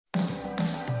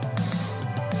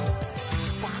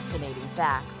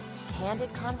facts,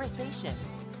 candid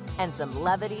conversations, and some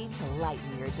levity to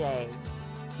lighten your day.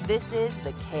 This is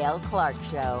The Cale Clark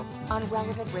Show on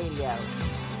Relevant Radio.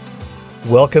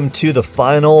 Welcome to the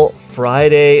final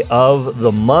Friday of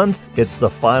the month. It's the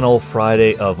final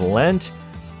Friday of Lent.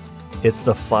 It's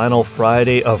the final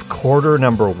Friday of quarter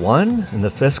number 1 in the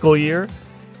fiscal year.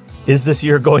 Is this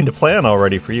year going to plan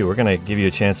already for you? We're going to give you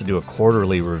a chance to do a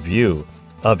quarterly review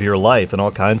of your life in all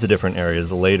kinds of different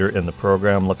areas later in the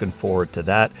program. Looking forward to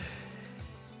that.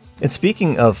 And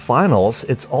speaking of finals,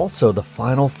 it's also the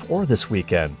Final Four this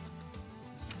weekend.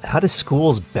 How do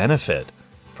schools benefit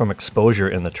from exposure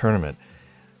in the tournament?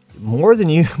 More than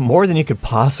you could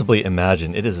possibly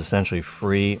imagine. It is essentially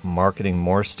free marketing,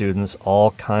 more students,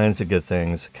 all kinds of good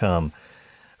things come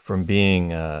from being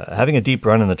having a deep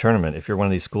run in the tournament. If you're one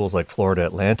of these schools like Florida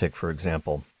Atlantic, for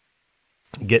example,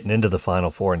 getting into the Final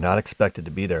Four and not expected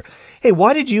to be there. Hey,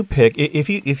 why did you pick,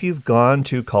 if you've gone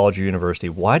to college or university,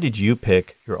 why did you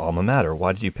pick your alma mater?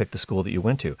 Why did you pick the school that you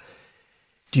went to?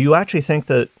 Do you actually think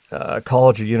that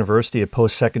college or university, a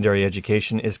post-secondary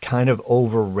education, is kind of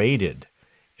overrated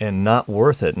and not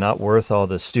worth it, not worth all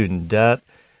the student debt?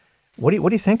 What do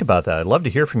you think about that? I'd love to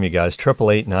hear from you guys.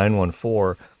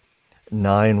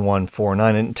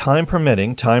 888-914-9149. And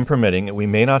time permitting, we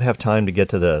may not have time to get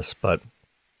to this, but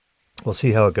we'll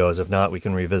see how it goes. If not, we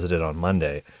can revisit it on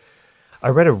Monday. I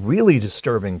read a really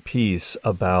disturbing piece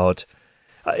about,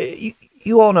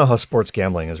 you all know how sports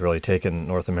gambling has really taken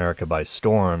North America by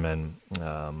storm, and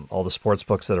all the sports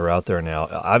books that are out there now.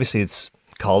 Obviously,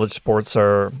 college sports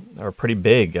are pretty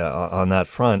big on that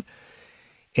front.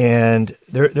 And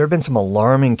there have been some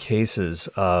alarming cases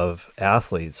of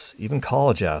athletes, even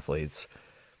college athletes,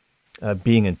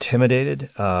 being intimidated,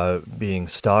 being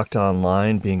stalked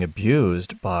online, being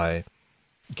abused by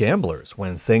gamblers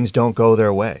when things don't go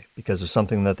their way because of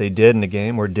something that they did in a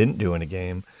game or didn't do in a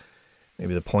game.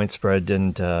 Maybe the point spread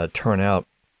didn't turn out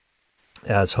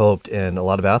as hoped, and a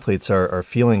lot of athletes are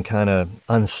feeling kind of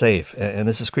unsafe. And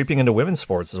this is creeping into women's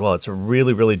sports as well. It's a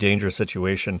really, really dangerous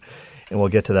situation, and we'll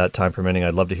get to that time permitting.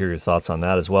 I'd love to hear your thoughts on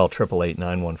that as well.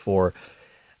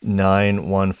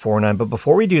 888-914-9149. But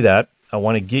before we do that, I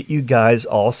want to get you guys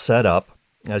all set up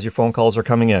as your phone calls are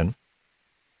coming in.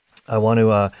 I want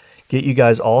to get you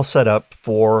guys all set up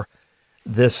for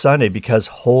this Sunday because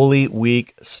Holy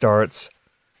Week starts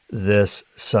this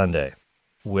Sunday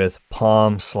with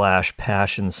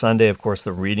Palm/Passion Sunday. Of course,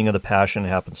 the reading of the Passion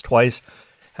happens twice.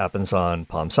 Happens on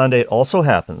Palm Sunday. It also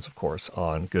happens, of course,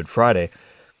 on Good Friday.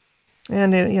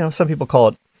 And, some people call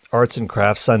it Arts and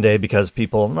Crafts Sunday because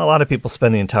a lot of people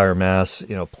spend the entire Mass,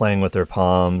 playing with their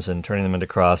palms and turning them into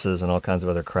crosses and all kinds of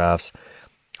other crafts.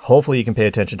 Hopefully you can pay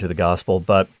attention to the gospel,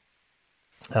 but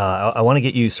I want to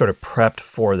get you sort of prepped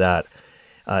for that.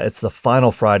 It's the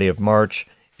final Friday of March.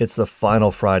 It's the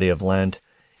final Friday of Lent.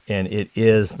 And it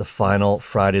is the final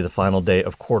Friday, the final day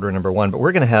of quarter number 1. But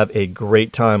we're going to have a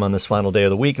great time on this final day of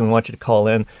the week, and we want you to call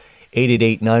in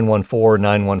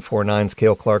 888-914-9149. It's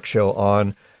Cale Clark Show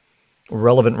on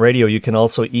Relevant Radio. You can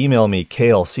also email me,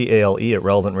 Cale, C-A-L-E, at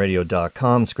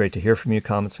relevantradio.com. It's great to hear from you,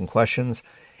 comments and questions.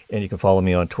 And you can follow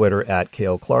me on Twitter at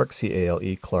Cale Clark,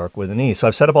 C-A-L-E, Clark with an E. So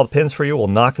I've set up all the pins for you. We'll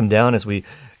knock them down as we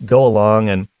go along.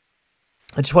 And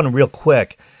I just want to real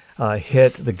quick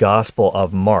hit the Gospel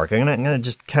of Mark. I'm going to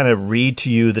just kind of read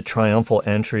to you the triumphal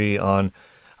entry on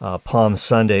Palm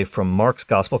Sunday from Mark's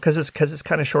Gospel because it's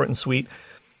kind of short and sweet,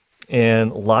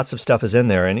 and lots of stuff is in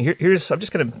there. And I'm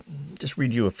just going to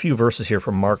read you a few verses here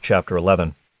from Mark chapter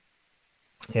 11.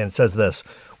 And it says this: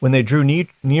 When they drew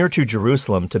near to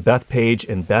Jerusalem, to Bethpage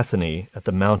and Bethany at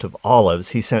the Mount of Olives,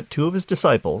 he sent 2 of his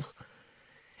disciples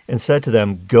and said to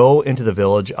them, "Go into the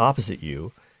village opposite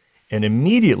you, and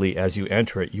immediately as you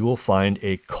enter it, you will find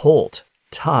a colt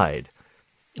tied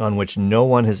on which no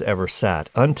one has ever sat.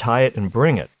 Untie it and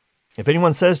bring it. If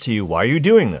anyone says to you, 'Why are you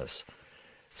doing this?'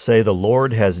 say, 'The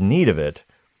Lord has need of it,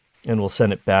 and will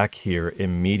send it back here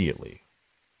immediately.'"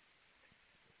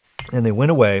 And they went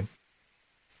away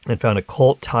and found a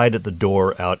colt tied at the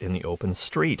door out in the open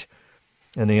street.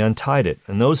 And they untied it.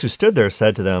 And those who stood there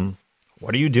said to them,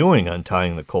 "What are you doing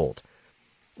untying the colt?"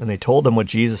 And they told them what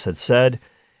Jesus had said,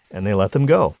 and they let them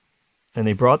go. And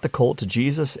they brought the colt to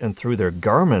Jesus and threw their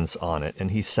garments on it, and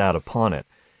he sat upon it.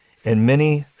 And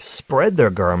many spread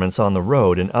their garments on the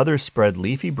road, and others spread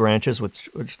leafy branches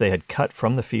which they had cut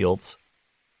from the fields.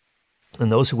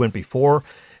 And those who went before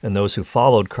and those who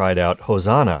followed cried out,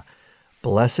 "Hosanna!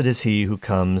 Blessed is he who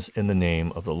comes in the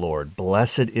name of the Lord.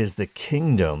 Blessed is the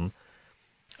kingdom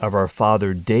of our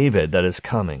father David that is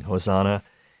coming. Hosanna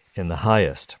in the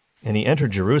highest." And he entered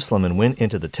Jerusalem and went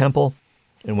into the temple.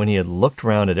 And when he had looked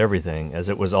round at everything, as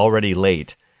it was already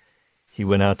late, he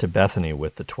went out to Bethany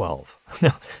with the 12.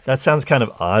 Now, that sounds kind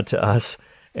of odd to us,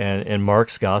 and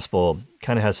Mark's gospel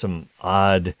kind of has some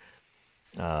odd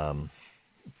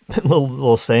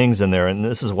little sayings in there, and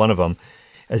this is one of them.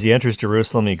 As he enters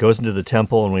Jerusalem, he goes into the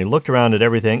temple, and when he looked around at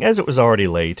everything, as it was already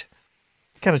late,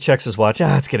 he kind of checks his watch.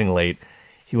 It's getting late.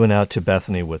 He went out to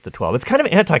Bethany with the 12. It's kind of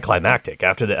anticlimactic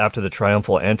after the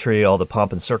triumphal entry, all the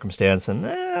pomp and circumstance, and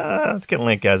it's getting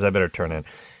late, guys. I better turn in.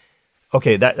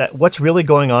 Okay, that what's really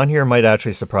going on here might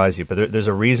actually surprise you, but there's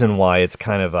a reason why it's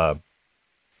kind of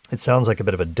it sounds like a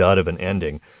bit of a dud of an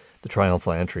ending, the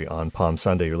triumphal entry on Palm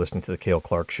Sunday. You're listening to the Cale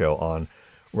Clark Show on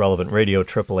Relevant Radio,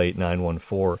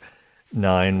 888-914-9149.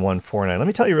 Let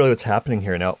me tell you really what's happening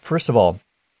here. Now, first of all,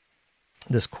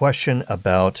 this question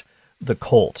about the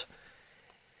colt.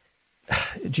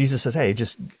 Jesus says, hey,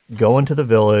 just go into the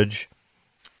village,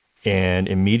 and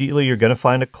immediately you're going to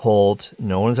find a colt.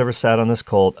 No one's ever sat on this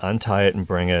colt. Untie it and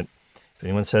bring it. If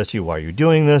anyone says to you, why are you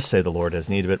doing this? Say the Lord has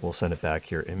need of it. We'll send it back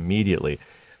here immediately.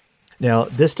 Now,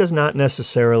 this does not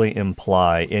necessarily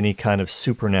imply any kind of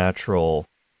supernatural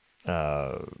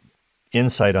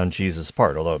insight on Jesus'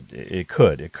 part, although it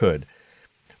could.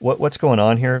 What's going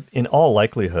on here? In all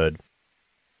likelihood,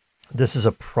 this is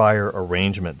a prior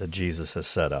arrangement that Jesus has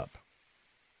set up.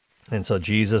 And so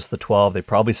Jesus, the 12, they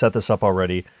probably set this up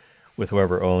already with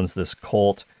whoever owns this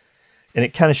colt. And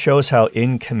it kind of shows how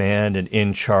in command and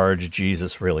in charge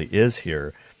Jesus really is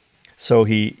here. So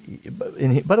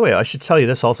by the way, I should tell you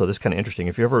this also, this is kind of interesting.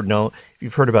 If you've heard about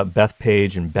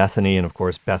Bethpage and Bethany, and of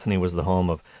course Bethany was the home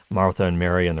of Martha and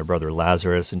Mary and their brother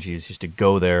Lazarus, and Jesus used to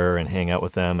go there and hang out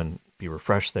with them and be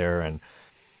refreshed there. And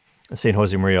St.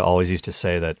 Josemaria always used to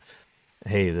say that,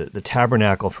 hey, the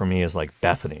tabernacle for me is like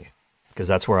Bethany, because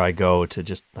that's where I go to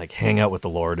just like hang out with the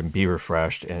Lord and be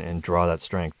refreshed and draw that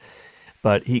strength.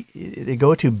 But they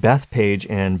go to Bethpage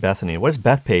and Bethany. What does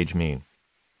Bethpage mean?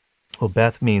 Well,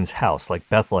 Beth means house, like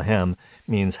Bethlehem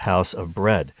means house of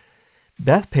bread.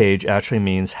 Bethpage actually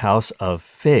means house of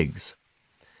figs.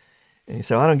 And you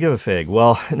say, I don't give a fig.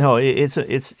 Well, no, it's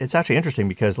actually interesting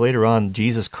because later on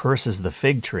Jesus curses the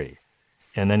fig tree,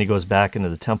 and then he goes back into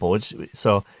the temple.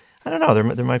 So I don't know,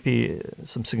 there might be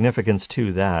some significance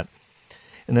to that.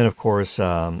 And then, of course,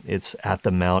 it's at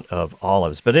the Mount of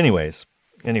Olives. But anyways,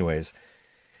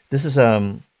 this is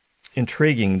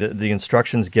intriguing, the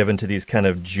instructions given to these kind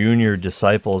of junior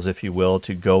disciples, if you will,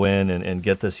 to go in and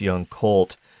get this young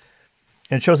colt.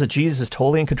 And it shows that Jesus is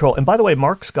totally in control. And by the way,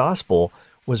 Mark's gospel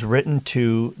was written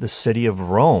to the city of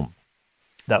Rome.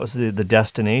 That was the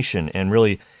destination. And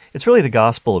really, it's really the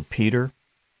gospel of Peter,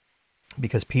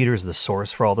 because Peter's the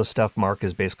source for all this stuff. Mark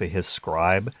is basically his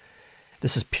scribe.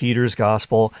 This is Peter's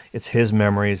gospel. It's his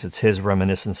memories. It's his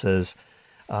reminiscences.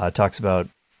 It talks about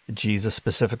Jesus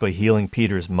specifically healing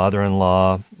Peter's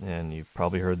mother-in-law. And you've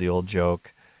probably heard the old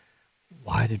joke,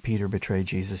 why did Peter betray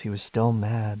Jesus? He was still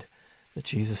mad that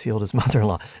Jesus healed his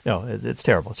mother-in-law. No, it's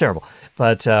terrible. It's terrible.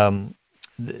 But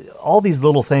all these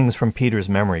little things from Peter's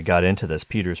memory got into this,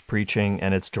 Peter's preaching,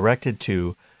 and it's directed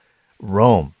to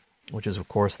Rome, which is, of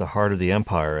course, the heart of the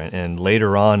empire. And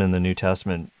later on in the New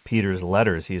Testament, Peter's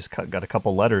letters, he's got a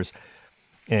couple letters,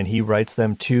 and he writes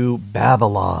them to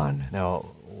Babylon. Now,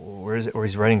 where is it? Where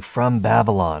he's writing from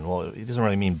Babylon? Well, he doesn't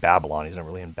really mean Babylon. He's not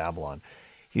really in Babylon.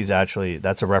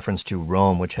 That's a reference to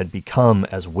Rome, which had become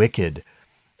as wicked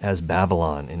as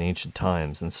Babylon in ancient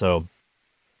times. And so,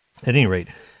 at any rate,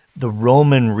 the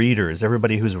Roman readers,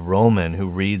 everybody who's Roman who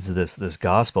reads this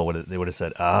gospel, they would have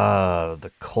said,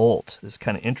 the cult. This is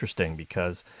kind of interesting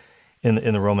because in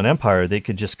the Roman Empire, they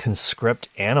could just conscript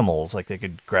animals. Like they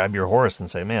could grab your horse and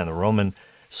say, man, the Roman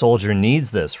soldier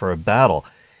needs this for a battle.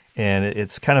 And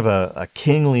it's kind of a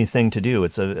kingly thing to do.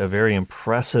 It's a very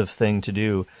impressive thing to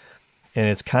do. And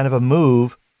it's kind of a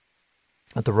move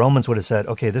that the Romans would have said,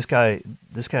 okay, this guy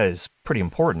is pretty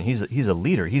important. He's a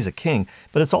leader. He's a king.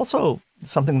 But it's also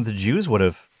something that the Jews would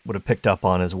have picked up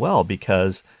on as well,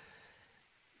 because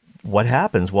what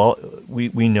happens? Well,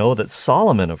 we know that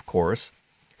Solomon, of course,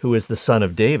 who is the son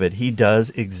of David, he does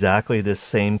exactly this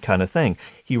same kind of thing.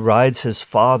 He rides his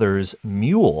father's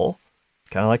mule,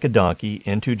 kind of like a donkey,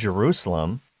 into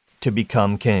Jerusalem to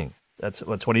become king. That's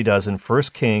what he does in 1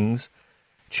 Kings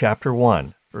chapter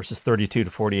 1, verses 32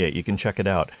 to 48. You can check it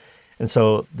out. And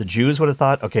so the Jews would have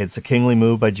thought, okay, it's a kingly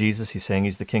move by Jesus. He's saying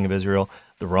he's the king of Israel.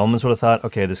 The Romans would have thought,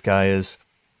 okay, this guy is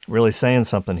really saying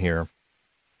something here.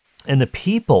 And the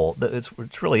people,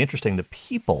 it's really interesting, the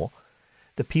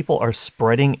people are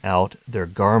spreading out their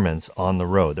garments on the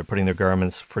road. They're putting their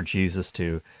garments for Jesus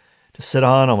to sit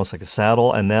on, almost like a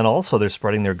saddle, and then also they're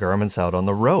spreading their garments out on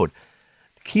the road.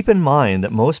 Keep in mind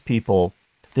that most people,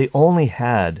 they only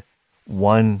had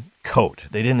one coat.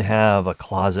 They didn't have a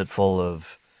closet full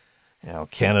of,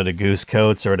 Canada Goose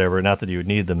coats or whatever. Not that you would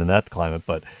need them in that climate,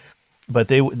 but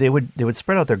they would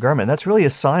spread out their garment. And that's really a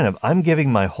sign of, I'm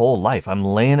giving my whole life. I'm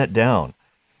laying it down.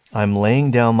 I'm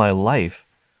laying down my life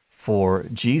for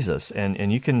Jesus,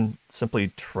 and you can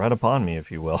simply tread upon me,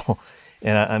 if you will.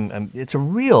 And it's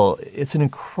an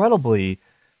incredibly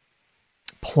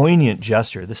poignant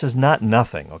gesture. This is not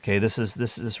nothing, okay?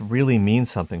 This really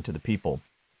means something to the people.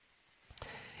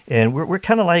 And we're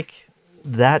kind of like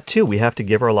that too. We have to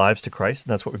give our lives to Christ,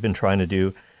 and that's what we've been trying to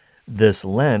do this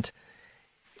Lent.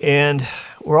 And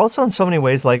we're also in so many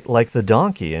ways like the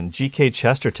donkey. And G.K.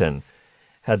 Chesterton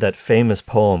had that famous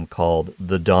poem called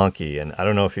The Donkey. And I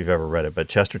don't know if you've ever read it, but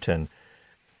Chesterton,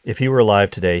 if he were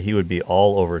alive today, he would be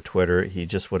all over Twitter. He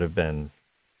just would have been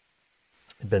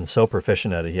so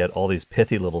proficient at it. He had all these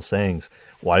pithy little sayings.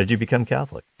 Why did you become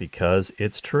Catholic? Because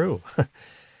it's true.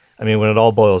 I mean, when it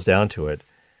all boils down to it,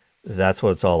 that's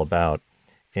what it's all about.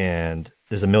 And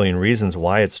there's a million reasons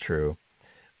why it's true,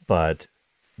 but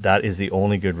that is the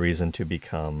only good reason to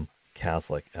become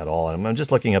Catholic at all. And I'm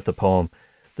just looking up the poem,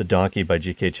 The Donkey by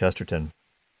G.K. Chesterton,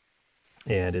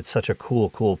 and it's such a cool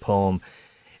poem.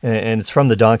 And it's from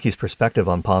the donkey's perspective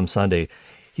on Palm Sunday.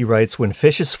 He writes, "When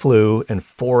fishes flew and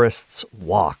forests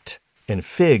walked, and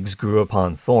figs grew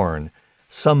upon thorn,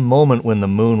 some moment when the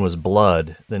moon was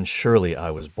blood, then surely I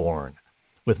was born.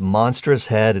 With monstrous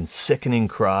head and sickening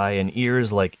cry, and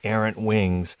ears like errant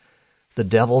wings, the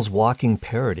devil's walking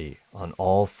parody on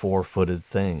all four-footed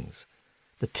things.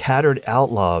 The tattered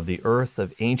outlaw of the earth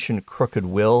of ancient crooked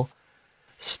will,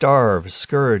 starve,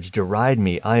 scourge, deride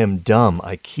me, I am dumb,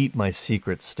 I keep my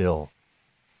secret still.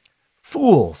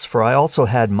 Fools, for I also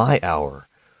had my hour,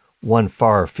 one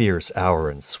far fierce hour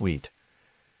and sweet.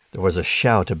 There was a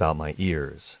shout about my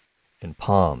ears, and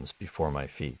palms before my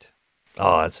feet."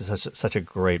 Oh, it's such a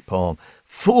great poem.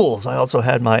 Fools, I also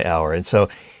had my hour. And so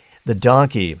the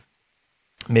donkey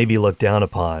may be looked down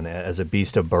upon as a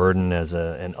beast of burden, as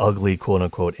an ugly,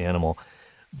 quote-unquote, animal.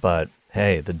 But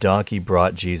hey, the donkey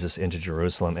brought Jesus into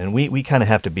Jerusalem. And we kind of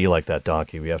have to be like that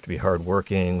donkey. We have to be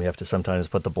hardworking. We have to sometimes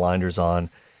put the blinders on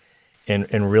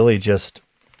and really just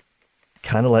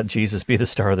kind of let Jesus be the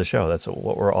star of the show. That's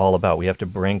what we're all about. We have to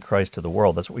bring Christ to the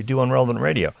world. That's what we do on Relevant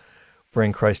Radio.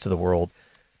 Bring Christ to the world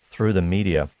through the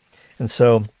media. And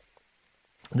so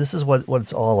this is what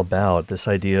it's all about, this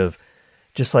idea of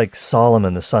just like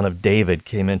Solomon, the son of David,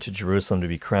 came into Jerusalem to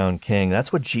be crowned king.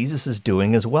 That's what Jesus is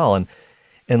doing as well.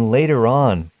 And later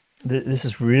on, this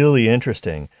is really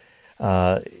interesting.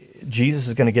 Jesus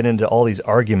is going to get into all these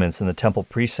arguments in the temple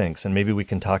precincts, and maybe we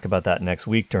can talk about that next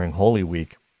week during Holy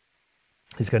Week.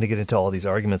 He's going to get into all these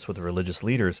arguments with the religious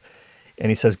leaders. And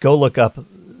he says, go look up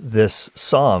this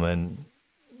psalm and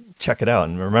check it out.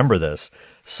 And remember this,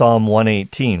 Psalm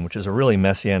 118, which is a really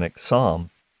messianic psalm.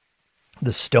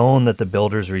 The stone that the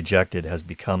builders rejected has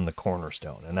become the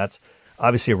cornerstone. And that's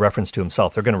obviously a reference to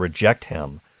himself. They're going to reject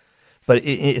him. But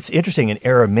it's interesting, in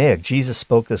Aramaic, Jesus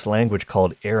spoke this language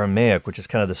called Aramaic, which is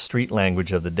kind of the street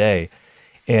language of the day.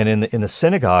 And in the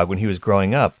synagogue, when he was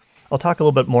growing up, I'll talk a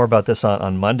little bit more about this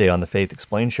on Monday on the Faith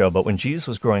Explained show, but when Jesus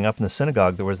was growing up in the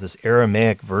synagogue, there was this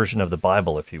Aramaic version of the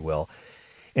Bible, if you will.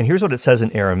 And here's what it says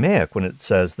in Aramaic when it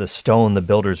says, the stone the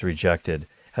builders rejected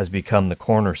has become the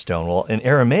cornerstone. Well, in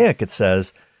Aramaic, it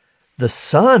says, the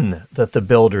son that the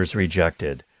builders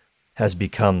rejected has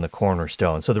become the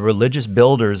cornerstone. So the religious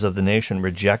builders of the nation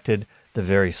rejected the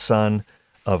very Son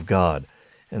of God.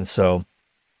 And so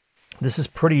this is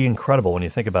pretty incredible when you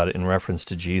think about it in reference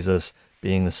to Jesus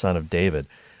being the son of David.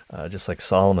 Just like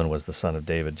Solomon was the son of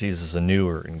David, Jesus is a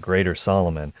newer and greater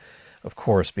Solomon, of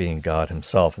course, being God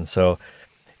himself. And so,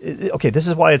 okay, this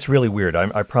is why it's really weird.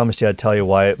 I promised you I'd tell you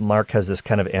why Mark has this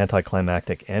kind of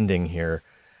anticlimactic ending here.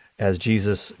 As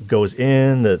Jesus goes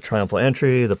in, the triumphal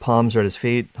entry, the palms are at his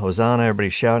feet, Hosanna,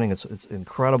 everybody's shouting, it's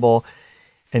incredible.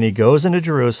 And he goes into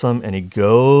Jerusalem, and he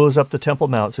goes up the Temple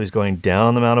Mount. So he's going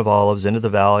down the Mount of Olives, into the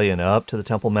valley, and up to the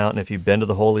Temple Mount. And if you've been to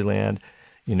the Holy Land,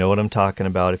 you know what I'm talking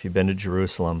about. If you've been to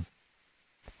Jerusalem,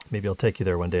 maybe I'll take you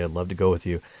there one day. I'd love to go with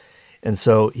you. And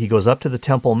so he goes up to the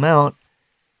Temple Mount,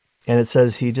 and it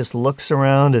says he just looks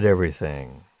around at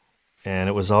everything. And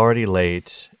it was already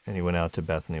late, and he went out to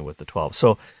Bethany with the 12.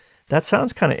 So that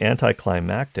sounds kind of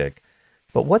anticlimactic,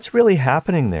 but what's really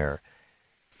happening there?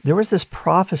 There was this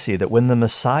prophecy that when the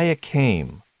Messiah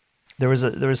came, there was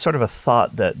sort of a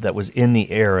thought that was in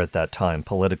the air at that time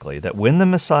politically, that when the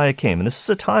Messiah came, and this is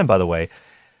a time, by the way,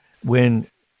 when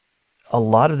a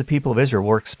lot of the people of Israel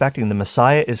were expecting the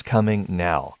Messiah is coming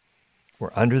now.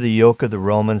 We're under the yoke of the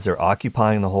Romans. They're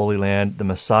occupying the Holy Land. The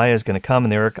Messiah is going to come,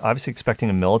 and they were obviously expecting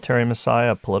a military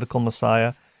Messiah, a political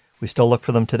Messiah, We still look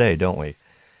for them today, don't we?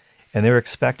 And they were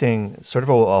expecting sort of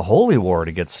a holy war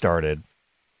to get started.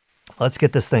 Let's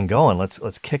get this thing going.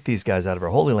 Let's kick these guys out of our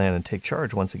Holy Land and take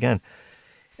charge once again.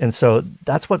 And so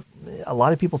that's what a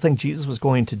lot of people think Jesus was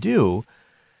going to do.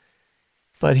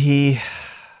 But he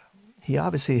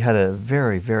obviously had a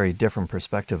very, very different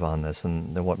perspective on this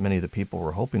than what many of the people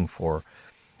were hoping for.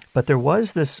 But there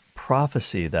was this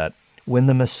prophecy that when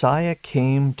the Messiah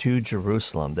came to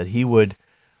Jerusalem, that he would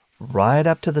ride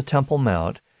up to the Temple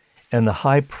Mount, and the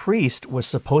high priest was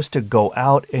supposed to go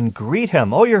out and greet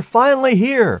him. Oh, you're finally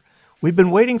here. We've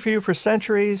been waiting for you for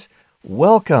centuries.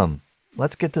 Welcome.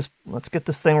 Let's get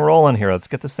this thing rolling here. Let's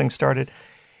get this thing started.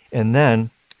 And then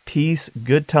peace,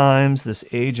 good times, this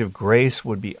age of grace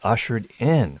would be ushered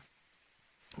in.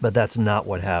 But that's not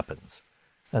what happens.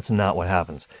 That's not what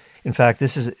happens. In fact,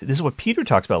 this is what Peter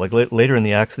talks about, like later in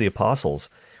the Acts of the Apostles.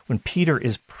 When Peter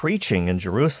is preaching in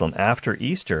Jerusalem after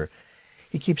Easter,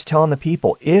 he keeps telling the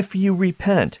people, if you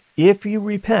repent,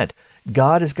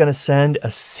 God is going to send a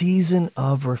season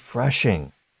of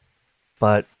refreshing.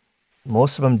 But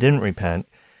most of them didn't repent,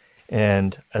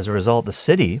 and as a result, the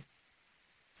city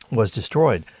was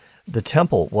destroyed. The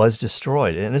temple was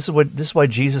destroyed. And this is why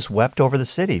Jesus wept over the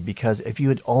city, because if you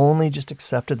had only just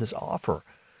accepted this offer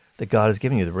that God has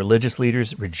given you, the religious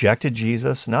leaders rejected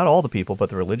Jesus. Not all the people, but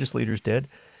the religious leaders did.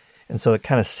 And so it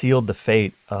kind of sealed the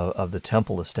fate of the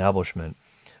temple establishment.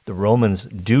 The Romans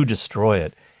do destroy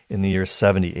it in the year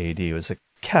 70 AD. It was a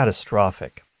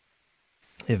catastrophic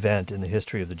event in the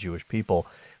history of the Jewish people.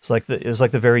 It was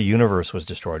like the very universe was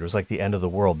destroyed. It was like the end of the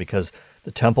world, because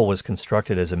the temple was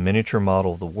constructed as a miniature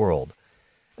model of the world.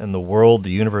 And the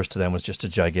universe to them was just a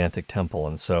gigantic temple.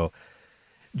 And so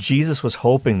Jesus was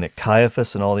hoping that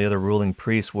Caiaphas and all the other ruling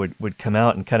priests would come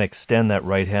out and kind of extend that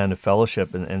right hand of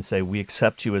fellowship and say, we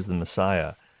accept you as the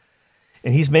Messiah.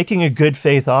 And he's making a good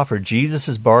faith offer. Jesus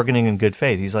is bargaining in good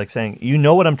faith. He's like saying, you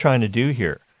know what I'm trying to do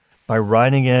here. By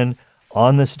riding in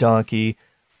on this donkey,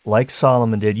 like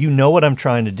Solomon did, you know what I'm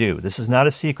trying to do. This is not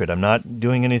a secret. I'm not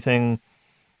doing anything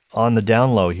on the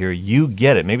down low here. You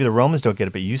get it. Maybe the Romans don't get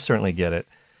it, but you certainly get it.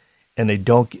 And they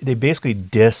basically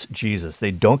diss Jesus.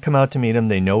 They don't come out to meet him.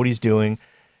 They know what he's doing.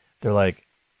 They're like,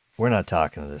 we're not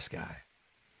talking to this guy.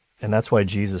 And that's why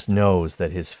Jesus knows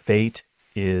that his fate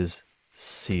is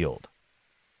sealed.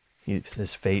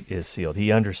 His fate is sealed.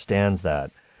 He understands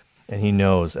that. And he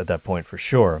knows at that point for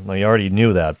sure. Well, he already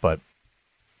knew that, but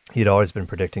he'd always been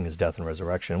predicting his death and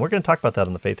resurrection. We're going to talk about that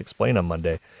on the Faith Explained on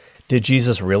Monday. Did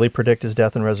Jesus really predict his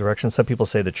death and resurrection? Some people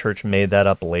say the church made that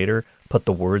up later, put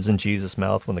the words in Jesus'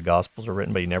 mouth when the Gospels were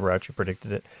written, but he never actually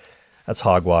predicted it. That's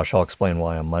hogwash. I'll explain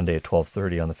why on Monday at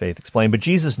 12:30 on the Faith Explained. But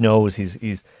Jesus knows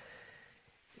his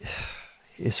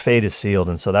fate is sealed,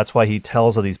 and so that's why he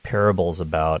tells of these parables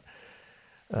about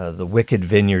the wicked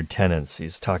vineyard tenants.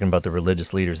 He's talking about the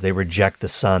religious leaders. They reject the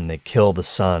son. They kill the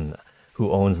son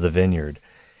who owns the vineyard.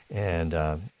 And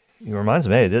he reminds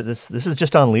me, hey, this is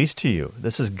just unleashed to you.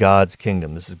 This is God's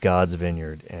kingdom. This is God's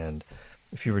vineyard. And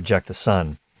if you reject the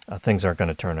son, things aren't going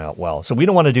to turn out well. So we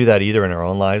don't want to do that either in our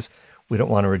own lives. We don't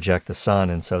want to reject the son.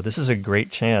 And so this is a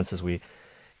great chance as we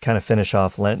kind of finish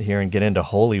off Lent here and get into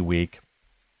Holy Week,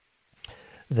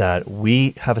 that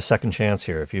we have a second chance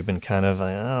here. If you've been kind of,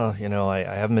 I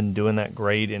haven't been doing that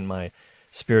great in my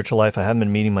spiritual life. I haven't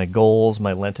been meeting my goals,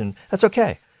 my Lenten. That's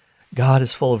okay. God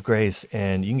is full of grace,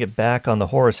 and you can get back on the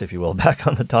horse, if you will, back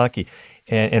on the donkey,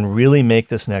 and really make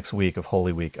this next week of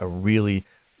Holy Week a really,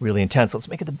 really intense. Let's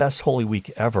make it the best Holy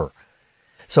Week ever.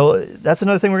 So that's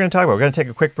another thing we're going to talk about. We're going to take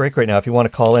a quick break right now. If you want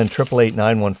to call in,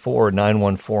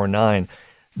 888-914-9149.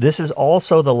 This is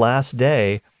also the last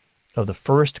day of the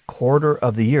first quarter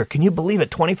of the year. Can you believe it?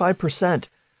 25%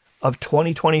 of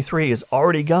 2023 is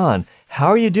already gone. How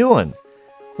are you doing?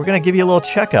 We're going to give you a little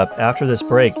checkup after this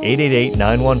break.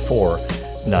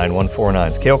 888-914-9149.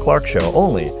 It's Cale Clark Show,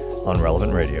 only on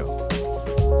Relevant Radio.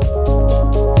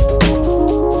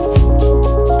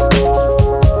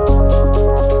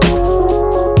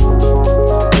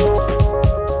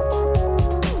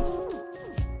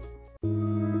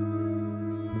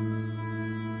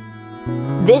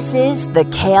 This is the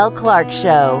Cale Clark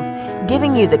Show,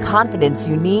 giving you the confidence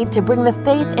you need to bring the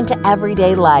faith into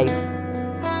everyday life.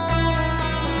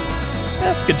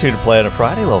 That's good too to play on a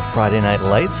Friday, a little Friday Night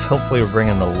Lights. Hopefully we're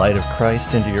bringing the light of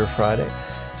Christ into your Friday.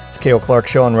 It's Cale Clark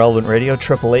Show on Relevant Radio,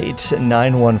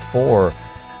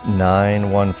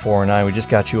 888-914-9149. We just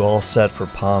got you all set for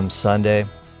Palm Sunday.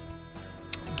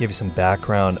 Give you some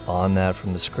background on that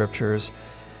from the scriptures.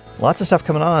 Lots of stuff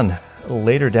coming on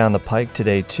later down the pike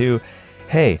today too.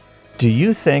 Hey, do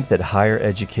you think that higher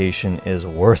education is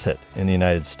worth it in the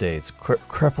United States?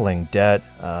 Crippling debt,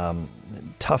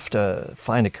 tough to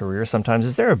find a career sometimes.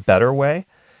 Is there a better way?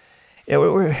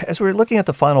 As we're looking at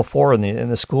the Final Four and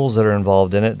the schools that are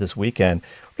involved in it this weekend,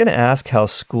 we're going to ask how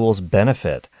schools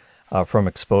benefit from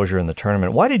exposure in the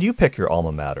tournament. Why did you pick your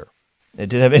alma mater? It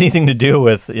didn't have anything to do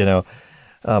with,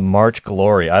 March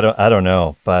glory. I don't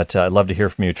know, but I'd love to hear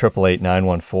from you.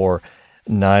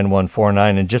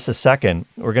 888-914-9149. In just a second,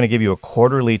 we're going to give you a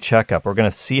quarterly checkup. We're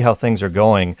going to see how things are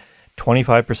going.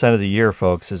 25% of the year,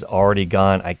 folks, is already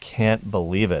gone. I can't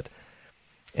believe it.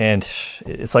 And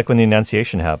it's like when the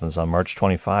Annunciation happens on March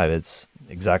 25. It's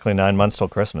exactly 9 months till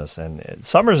Christmas, and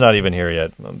summer's not even here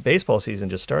yet. Baseball season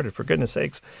just started, for goodness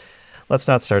sakes. Let's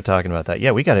not start talking about that.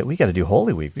 Yeah, we got to do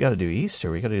Holy Week. We got to do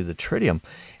Easter. We got to do the Triduum.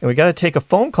 And we got to take a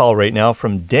phone call right now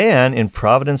from Dan in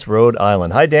Providence, Rhode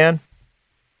Island. Hi, Dan.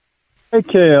 Hey,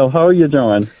 Cale. How are you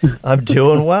doing? I'm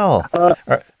doing well.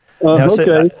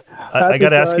 Okay. I got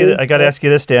to ask you. I got to ask you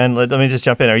this, Dan. Let me just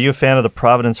jump in. Are you a fan of the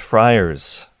Providence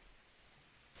Friars?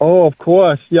 Oh, of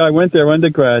course. Yeah, I went there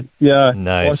undergrad. Yeah,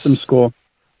 nice. Awesome school.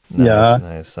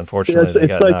 Nice. Unfortunately, they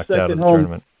got knocked out of the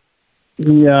tournament.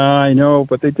 Yeah, I know,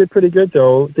 but they did pretty good,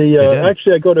 though.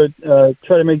 Actually, I go to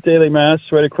try to make daily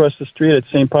mass right across the street at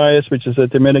St. Pius, which is a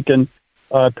Dominican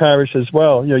parish as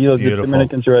well. The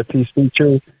Dominicans are at Peace Beach.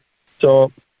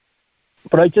 So,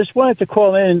 but I just wanted to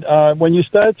call in. When you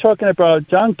started talking about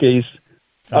donkeys,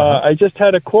 I just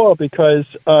had a call because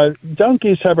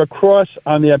donkeys have a cross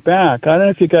on their back. I don't know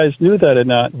if you guys knew that or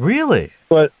not. Really?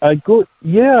 But I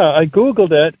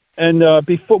Googled it. And a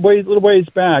little ways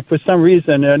back, for some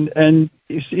reason, and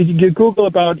you Google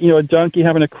about a donkey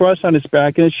having a cross on its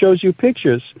back, and it shows you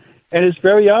pictures, and it's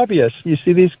very obvious. You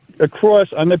see a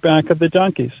cross on the back of the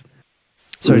donkeys.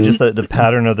 So just the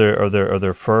pattern of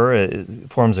their fur,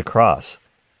 it forms a cross.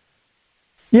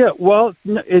 Yeah, well,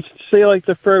 it's say like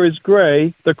the fur is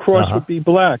gray, the cross would be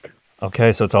black.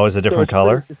 Okay, so it's always a different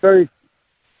color.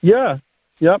 Yeah,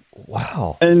 yep.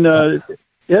 Wow. And.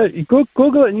 Yeah, you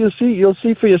Google it and you'll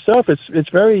see for yourself. It's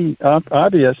very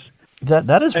obvious.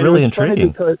 That is really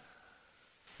intriguing.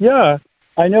 Yeah,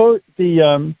 I know we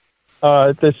have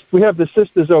the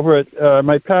sisters over at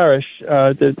my parish,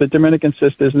 the Dominican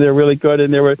sisters, and they're really good.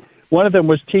 And one of them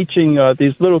was teaching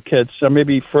these little kids,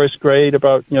 maybe first grade,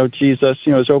 about Jesus.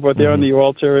 Is over there on the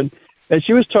altar, and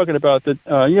she was talking about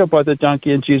about the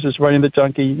donkey and Jesus riding the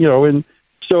donkey. And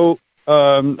so.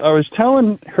 I was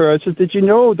telling her, I said, did you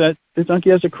know that the donkey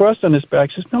has a cross on his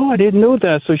back? She says, no, I didn't know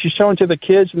that. So she's showing to the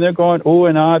kids, and they're going, oh,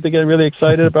 and ah, they're getting really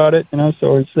excited about it.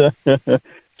 So it's so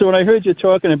when I heard you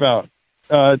talking about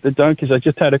the donkeys, I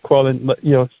just had to call and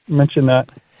mention that.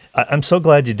 I'm so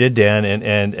glad you did, Dan,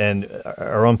 and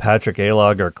our own Patrick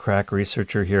Alog, our crack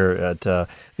researcher here at the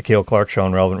Cale Clark Show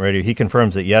on Relevant Radio, he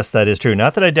confirms that, yes, that is true.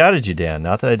 Not that I doubted you, Dan,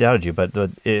 not that I doubted you, but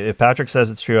if Patrick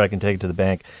says it's true, I can take it to the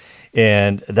bank.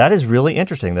 And that is really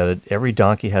interesting that every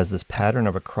donkey has this pattern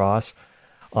of a cross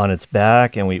on its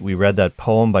back. And we read that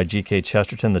poem by G.K.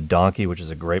 Chesterton, The Donkey, which is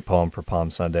a great poem for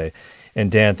Palm Sunday.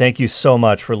 And Dan, thank you so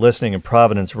much for listening in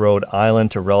Providence, Rhode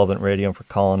Island to Relevant Radio and for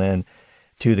calling in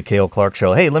to the Cale Clark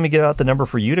Show. Hey, let me get out the number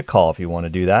for you to call if you want to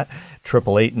do that.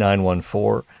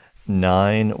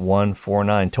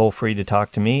 888-914-9149. Toll free to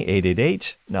talk to me,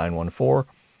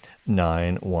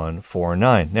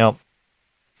 888-914-9149. Now,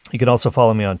 you can also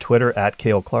follow me on Twitter at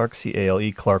Cale Clark,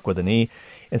 C-A-L-E, Clark with an E.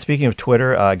 And speaking of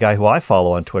Twitter, a guy who I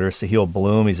follow on Twitter, Sahil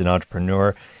Bloom, he's an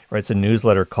entrepreneur, writes a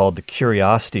newsletter called The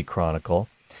Curiosity Chronicle.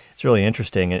 It's really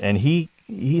interesting. And he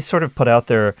sort of put out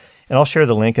there, and I'll share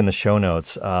the link in the show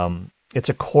notes, it's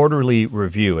a quarterly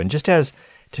review. And just as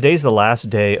today's the last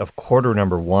day of quarter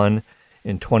number 1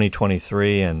 in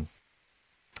 2023, and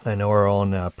I know our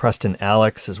own Preston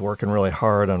Alex is working really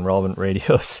hard on Relevant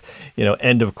Radio's,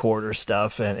 end of quarter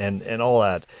stuff and all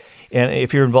that. And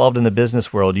if you're involved in the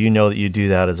business world, you know that you do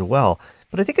that as well.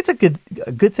 But I think it's a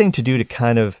good thing to do to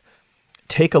kind of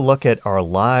take a look at our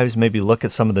lives, maybe look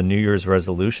at some of the New Year's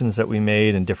resolutions that we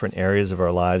made in different areas of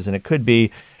our lives. And it could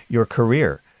be your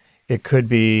career. It could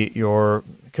be your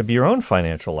own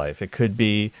financial life. It could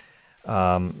be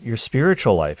your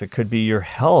spiritual life. It could be your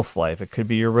health life. It could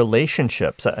be your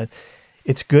relationships.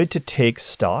 It's good to take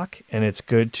stock, and it's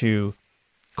good to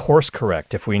course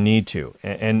correct if we need to.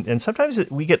 And sometimes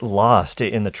we get lost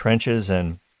in the trenches,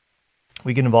 and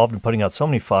we get involved in putting out so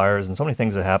many fires and so many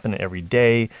things that happen every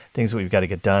day, things that we've got to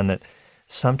get done, that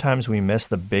sometimes we miss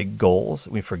the big goals.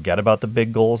 We forget about the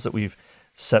big goals that we've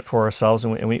set for ourselves,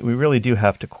 and we really do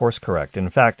have to course correct. And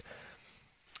in fact,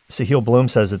 Sahil Bloom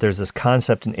says that there's this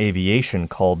concept in aviation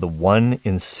called the 1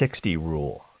 in 60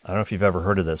 rule. I don't know if you've ever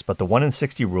heard of this, but the 1 in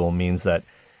 60 rule means that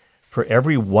for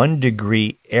every 1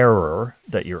 degree error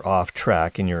that you're off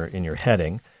track in your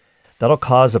heading, that'll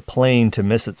cause a plane to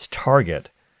miss its target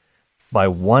by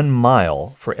 1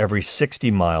 mile for every 60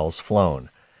 miles flown.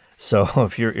 So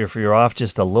if you're off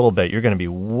just a little bit, you're going to be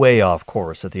way off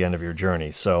course at the end of your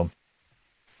journey. So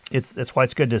that's why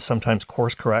it's good to sometimes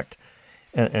course correct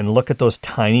and look at those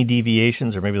tiny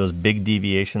deviations or maybe those big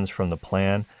deviations from the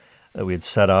plan that we had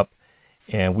set up.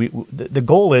 And the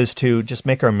goal is to just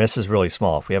make our misses really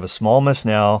small. If we have a small miss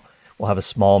now, we'll have a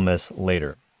small miss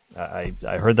later. I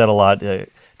heard that a lot,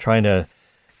 trying to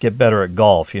get better at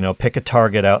golf. Pick a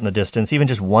target out in the distance, even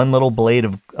just one little blade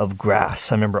of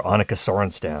grass. I remember Annika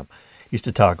Sorenstam used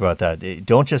to talk about that.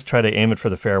 Don't just try to aim it for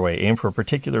the fairway. Aim for a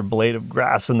particular blade of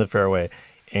grass in the fairway.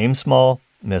 Aim small,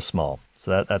 miss small.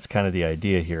 So that's kind of the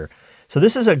idea here. So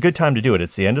this is a good time to do it.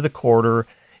 It's the end of the quarter.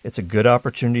 It's a good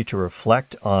opportunity to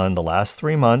reflect on the last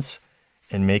 3 months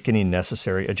and make any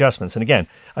necessary adjustments. And again,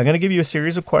 I'm going to give you a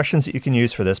series of questions that you can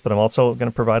use for this, but I'm also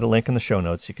going to provide a link in the show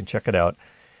notes so you can check it out.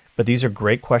 But these are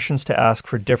great questions to ask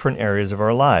for different areas of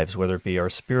our lives, whether it be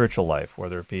our spiritual life,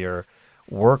 whether it be our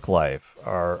work life,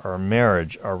 our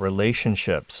marriage, our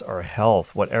relationships, our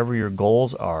health, whatever your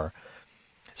goals are.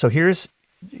 So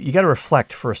you got to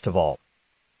reflect first of all.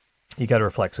 You got to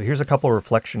reflect. So here's a couple of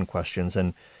reflection questions.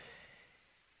 And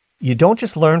you don't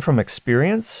just learn from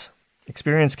experience.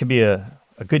 Experience can be a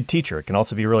good teacher. It can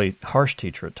also be a really harsh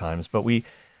teacher at times. But we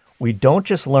don't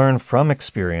just learn from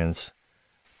experience.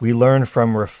 We learn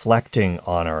from reflecting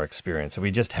on our experience. If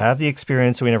we just have the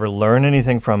experience and we never learn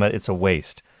anything from it, it's a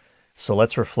waste. So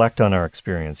let's reflect on our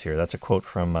experience here. That's a quote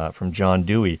from John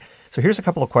Dewey. So here's a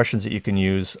couple of questions that you can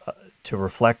use to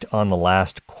reflect on the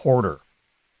last quarter,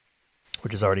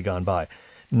 which has already gone by.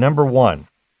 Number 1,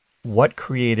 what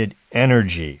created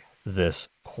energy this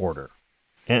quarter?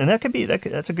 And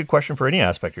that's a good question for any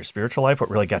aspect of your spiritual life.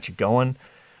 What really got you going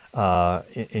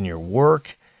in your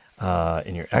work,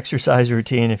 in your exercise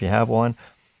routine, if you have one.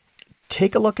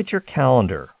 Take a look at your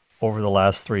calendar over the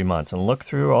last 3 months and look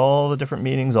through all the different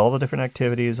meetings, all the different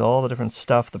activities, all the different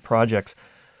stuff, the projects.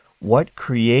 What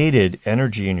created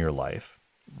energy in your life?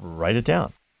 Write it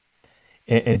down.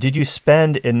 And did you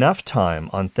spend enough time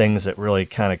on things that really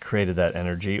kind of created that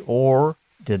energy, or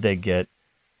did they get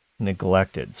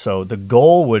neglected? So the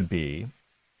goal would be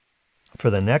for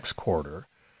the next quarter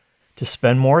to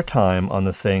spend more time on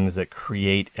the things that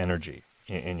create energy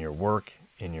in your work,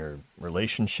 in your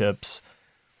relationships,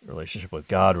 relationship with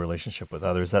God, relationship with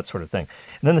others, that sort of thing.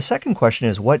 And then the second question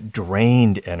is, what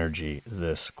drained energy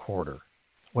this quarter?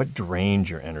 What drained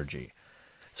your energy?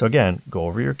 So again, go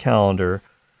over your calendar.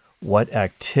 What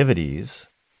activities,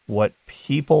 what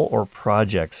people or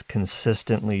projects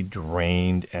consistently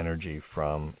drained energy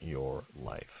from your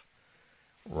life?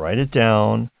 Write it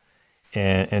down,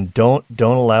 and don't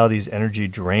allow these energy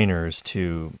drainers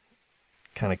to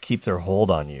kind of keep their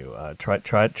hold on you. Try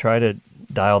to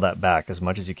dial that back as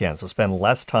much as you can. So spend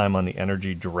less time on the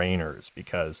energy drainers,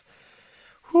 because,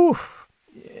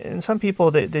 and some people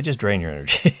they just drain your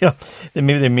energy.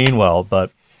 Maybe they mean well,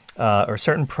 but or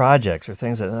certain projects or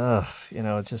things that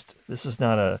it's just, this is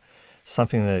not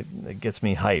something that gets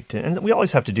me hyped. And we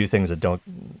always have to do things that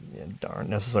aren't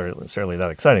necessarily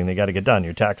that exciting. They got to get done.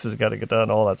 Your taxes got to get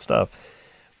done, all that stuff.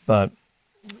 But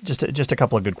just a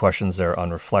couple of good questions there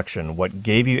on reflection. What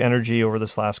gave you energy over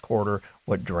this last quarter?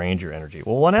 What drained your energy?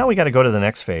 Well, now we got to go to the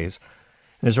next phase.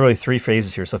 And there's really 3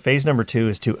 phases here. So phase number 2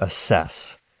 is to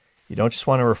assess. You don't just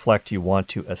want to reflect, you want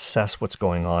to assess what's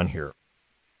going on here.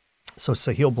 So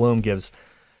Sahil Bloom gives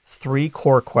 3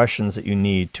 core questions that you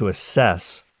need to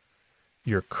assess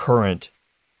your current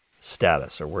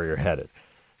status or where you're headed.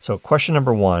 So question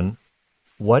number 1,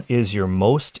 what is your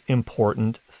most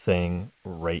important thing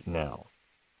right now?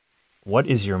 What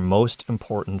is your most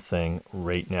important thing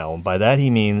right now? And by that he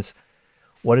means,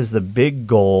 what is the big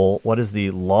goal? What is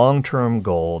the long-term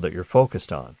goal that you're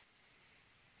focused on?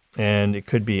 And it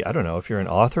could be, I don't know, if you're an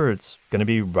author, it's going to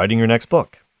be writing your next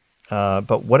book.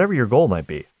 But whatever your goal might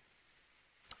be.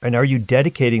 And are you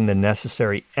dedicating the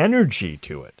necessary energy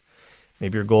to it?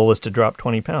 Maybe your goal is to drop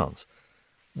 20 pounds.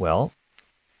 Well,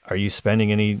 are you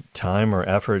spending any time or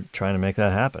effort trying to make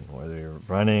that happen? Whether you're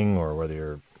running or whether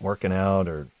you're working out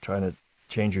or trying to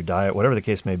change your diet, whatever the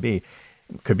case may be.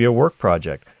 It could be a work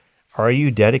project. Are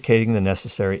you dedicating the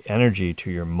necessary energy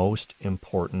to your most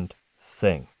important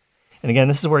thing? And again,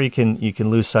 this is where you can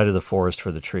lose sight of the forest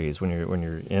for the trees. When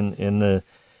you're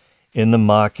in the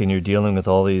muck and you're dealing with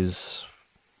all these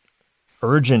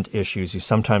urgent issues, you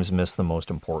sometimes miss the most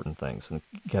important things, and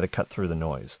you got to cut through the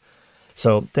noise.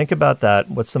 So think about that.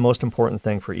 What's the most important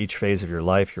thing for each phase of your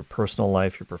life, your personal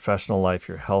life, your professional life,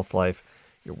 your health life,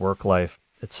 your work life,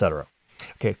 etc.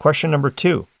 Okay, question number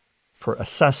 2 for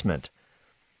assessment.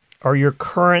 are your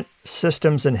current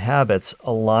systems and habits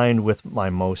aligned with my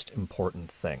most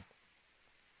important thing?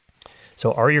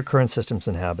 So are your current systems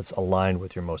and habits aligned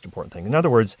with your most important thing? In other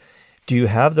words, do you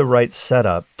have the right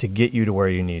setup to get you to where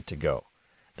you need to go?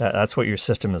 That's what your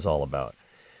system is all about.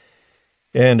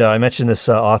 And I mentioned this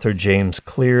author, James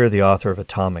Clear, the author of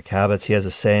Atomic Habits. He has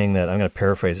a saying that I'm going to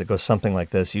paraphrase. It goes something like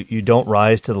this. You don't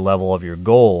rise to the level of your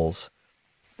goals.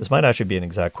 This might actually be an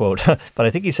exact quote, but I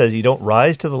think he says you don't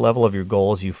rise to the level of your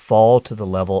goals, you fall to the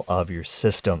level of your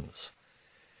systems.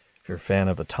 If you're a fan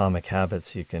of Atomic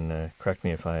Habits, you can correct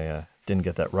me if I didn't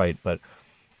get that right, but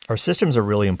our systems are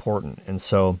really important. And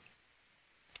so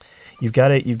you've got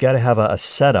to have a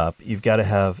setup, you've got to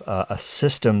have a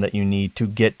system that you need to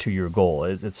get to your goal.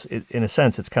 In a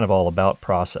sense, it's kind of all about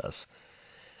process.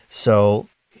 So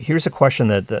here's a question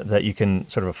that you can,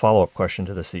 sort of a follow-up question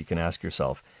to this that you can ask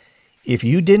yourself. If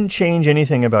you didn't change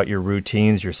anything about your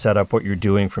routines, your setup, what you're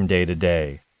doing from day to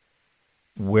day,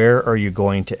 where are you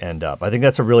going to end up? I think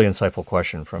that's a really insightful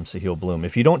question from Sahil Bloom.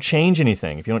 If you don't change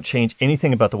anything, if you don't change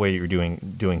anything about the way you're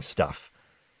doing stuff,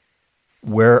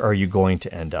 where are you going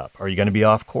to end up? Are you going to be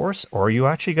off course, or are you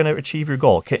actually going to achieve your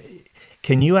goal?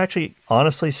 Can you actually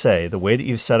honestly say the way that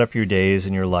you've set up your days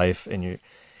and your life and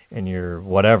your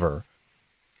whatever,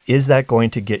 is that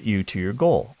going to get you to your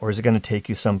goal, or is it going to take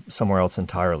you somewhere else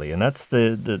entirely? And that's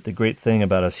the great thing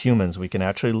about us humans. We can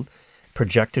actually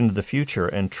project into the future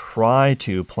and try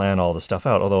to plan all the stuff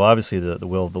out, although obviously the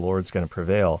will of the Lord is going to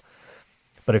prevail.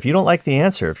 But if you don't like the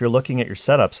answer, if you're looking at your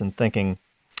setups and thinking,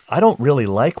 I don't really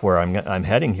like where I'm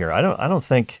heading here, I don't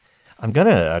think I'm going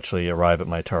to actually arrive at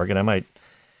my target, I might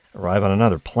arrive on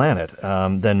another planet,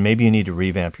 then maybe you need to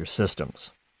revamp your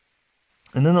systems.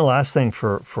 And then the last thing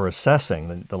for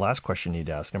assessing, the last question you need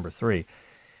to ask, number 3,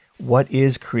 what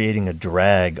is creating a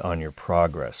drag on your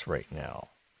progress right now?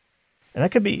 And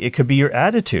it could be your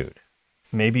attitude.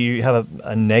 Maybe you have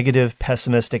a negative,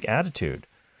 pessimistic attitude.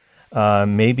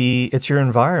 Maybe it's your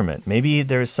environment. Maybe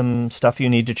there's some stuff you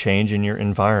need to change in your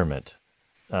environment.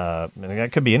 And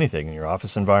that could be anything, in your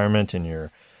office environment, in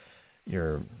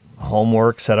your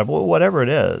homework setup, whatever it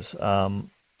is.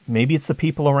 Maybe it's the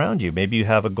people around you. Maybe you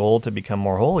have a goal to become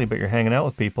more holy, but you're hanging out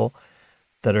with people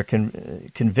that are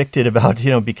convicted about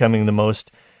becoming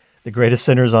the greatest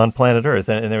sinners on planet Earth.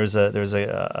 And there was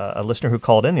a listener who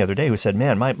called in the other day who said,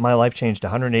 "Man, my life changed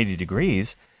 180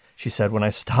 degrees." She said, "When I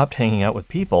stopped hanging out with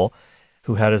people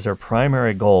who had as their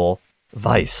primary goal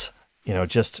vice,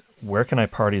 just where can I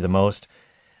party the most?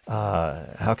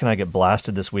 How can I get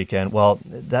blasted this weekend?" Well,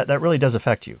 that really does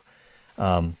affect you.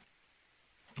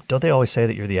 Don't they always say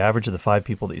that you're the average of the 5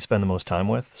 people that you spend the most time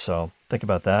with? So think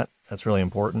about that. That's really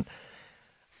important.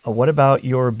 What about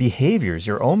your behaviors,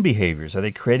 your own behaviors? Are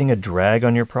they creating a drag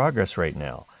on your progress right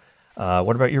now?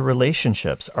 What about your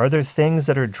relationships? Are there things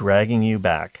that are dragging you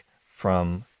back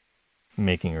from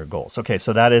making your goals? Okay,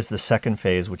 so that is the second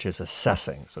phase, which is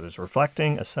assessing. So there's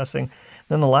reflecting, assessing.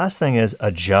 Then the last thing is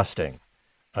adjusting.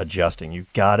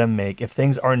 You've got to if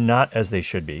things are not as they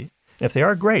should be, if they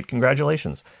are, great,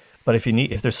 congratulations. But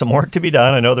if there's some work to be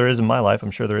done, I know there is in my life, I'm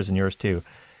sure there is in yours too,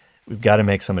 we've got to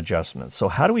make some adjustments. So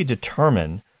how do we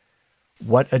determine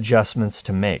what adjustments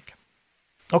to make?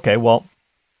 Okay, well,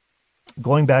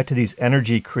 going back to these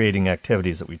energy-creating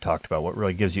activities that we talked about, what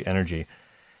really gives you energy,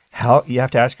 you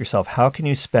have to ask yourself, how can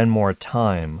you spend more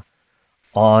time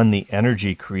on the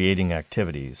energy-creating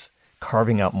activities,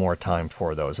 carving out more time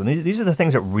for those? And these are the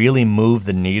things that really move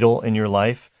the needle in your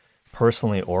life,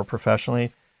 personally or professionally.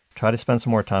 Try to spend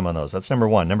some more time on those. That's number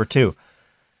 1. Number 2,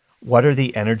 what are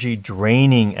the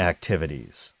energy-draining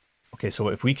activities? Okay, so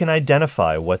if we can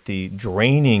identify what the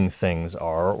draining things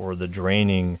are, or the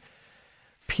draining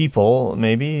people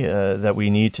maybe that we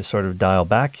need to sort of dial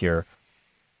back here,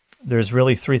 there's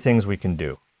really 3 things we can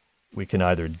do. We can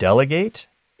either delegate,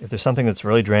 if there's something that's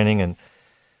really draining, and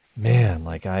man,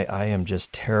 like I am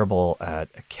just terrible at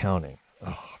accounting.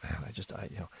 Oh man,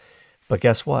 But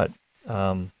guess what?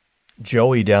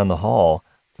 Joey down the hall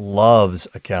loves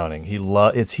accounting.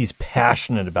 He's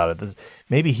passionate about it.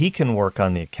 Maybe he can work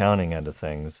on the accounting end of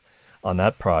things on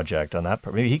that project.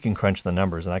 Maybe he can crunch the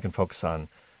numbers, and I can focus on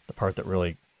the part that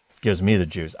really gives me the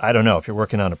juice. I don't know, if you're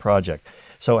working on a project.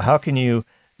 So how can you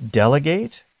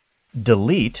delegate,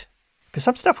 delete? Because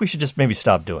some stuff we should just maybe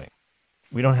stop doing.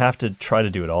 We don't have to try to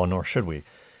do it all, nor should we.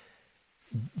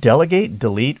 Delegate,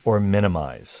 delete, or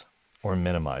minimize.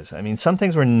 I mean, some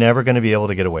things we're never going to be able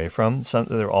to get away from.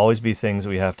 There'll always be things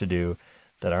we have to do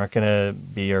that aren't going to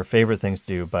be our favorite things to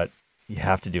do, but you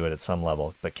have to do it at some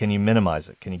level. But can you minimize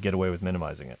it? Can you get away with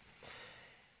minimizing it?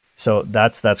 So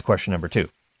that's question number 2.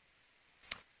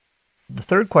 The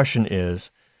third question is,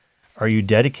 Are you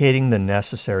dedicating the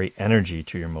necessary energy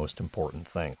to your most important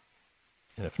thing?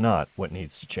 And if not, what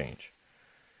needs to change?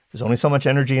 There's only so much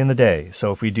energy in the day.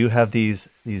 So if we do have these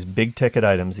big ticket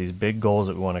items, these big goals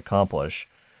that we want to accomplish,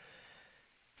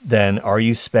 then are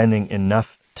you spending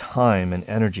enough time and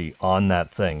energy on that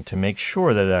thing to make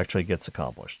sure that it actually gets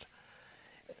accomplished?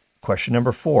 Question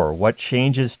number 4, what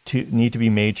changes need to be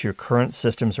made to your current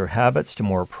systems or habits to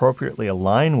more appropriately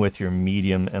align with your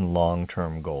medium and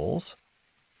long-term goals?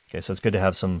 Okay, so it's good to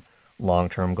have some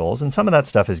long-term goals. And some of that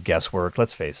stuff is guesswork,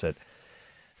 let's face it.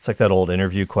 It's like that old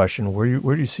interview question, where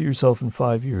do you see yourself in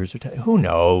 5 years? Who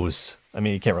knows? I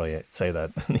mean, you can't really say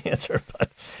that in the answer,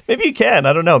 but maybe you can.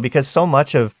 I don't know, because so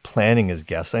much of planning is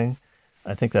guessing.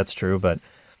 I think that's true, but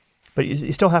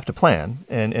you still have to plan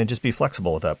and just be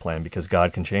flexible with that plan, because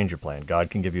God can change your plan.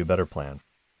 God can give you a better plan.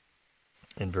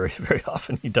 And very, very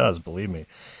often he does, believe me.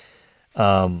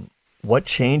 What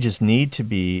changes need to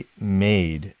be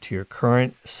made to your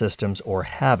current systems or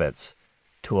habits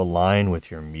to align with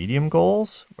your medium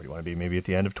goals? Where do you want to be maybe at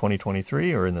the end of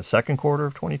 2023 or in the second quarter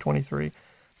of 2023?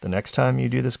 The next time you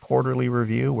do this quarterly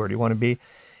review, where do you want to be?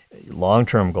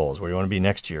 Long-term goals, where do you want to be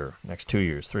next year, next 2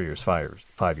 years, 3 years,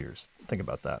 5 years? Think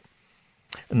about that.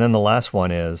 And then the last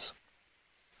one is,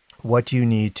 what do you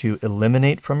need to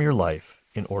eliminate from your life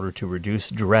in order to reduce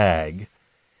drag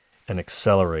and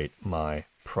accelerate my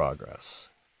progress?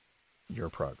 Your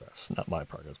progress, not my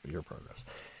progress, but your progress.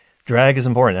 Drag is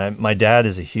important. My dad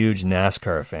is a huge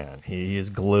NASCAR fan. He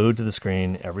is glued to the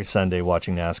screen every Sunday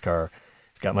watching NASCAR.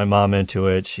 He's got my mom into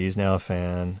it. She's now a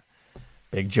fan.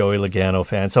 Big Joey Logano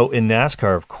fan. So in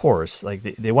NASCAR, of course, like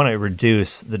they want to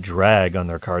reduce the drag on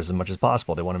their cars as much as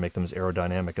possible. They want to make them as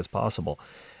aerodynamic as possible.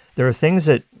 There are things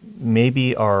that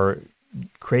maybe are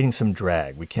creating some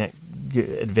drag. We can't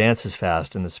advance as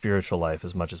fast in the spiritual life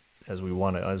as much as we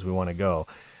want to go.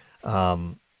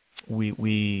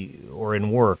 We or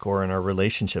in work or in our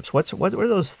relationships. What are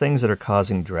those things that are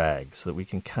causing drag so that we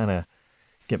can kind of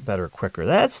get better quicker?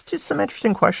 That's just some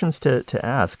interesting questions to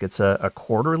ask. It's a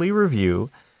quarterly review,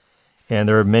 and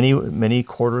there are many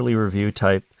quarterly review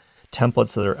type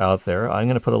templates that are out there. I'm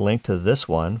going to put a link to this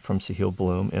one from Sahil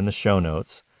Bloom in the show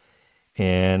notes.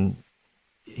 And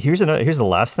here's the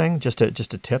last thing, just a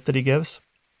tip that he gives.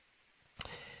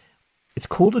 It's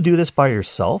cool to do this by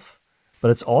yourself, but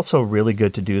it's also really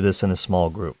good to do this in a small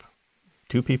group.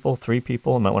 2 people, 3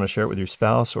 people. You might want to share it with your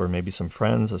spouse or maybe some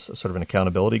friends, a sort of an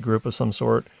accountability group of some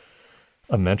sort,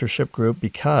 a mentorship group,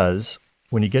 because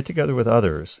when you get together with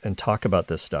others and talk about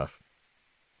this stuff,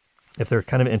 if they're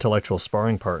kind of intellectual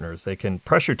sparring partners, they can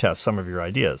pressure test some of your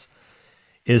ideas.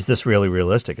 Is this really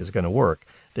realistic? Is it going to work?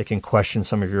 They can question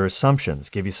some of your assumptions,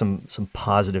 give you some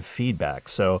positive feedback.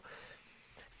 So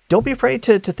don't be afraid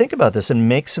to think about this and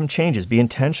make some changes. Be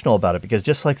intentional about it, because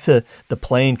just like the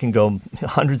plane can go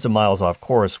hundreds of miles off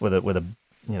course with a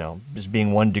just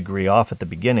being 1 degree off at the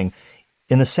beginning,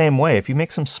 in the same way, if you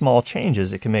make some small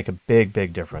changes, it can make a big,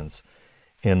 big difference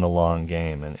in the long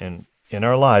game. And in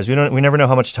our lives, we never know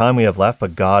how much time we have left,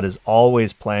 but God is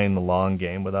always playing the long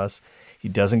game with us. He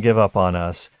doesn't give up on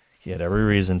us. He had every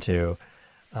reason to.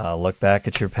 Look back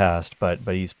at your past, but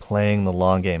he's playing the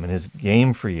long game, and his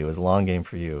long game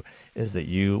for you, is that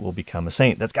you will become a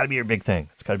saint. That's got to be your big thing.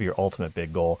 It's got to be your ultimate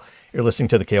big goal. You're listening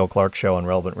to the Cale Clark Show on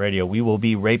Relevant Radio. We will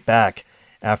be right back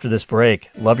after this break.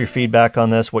 Love your feedback on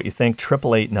this, what you think.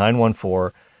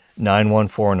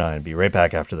 888-914-9149. Be right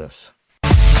back after this.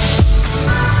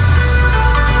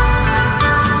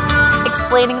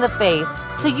 Explaining the faith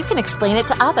so you can explain it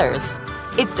to others.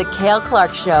 It's the Cale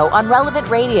Clark Show on Relevant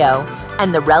Radio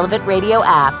and the Relevant Radio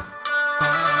app.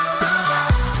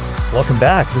 Welcome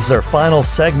back. This is our final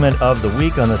segment of the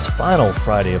week on this final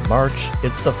Friday of March.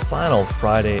 It's the final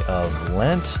Friday of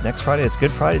Lent. Next Friday, it's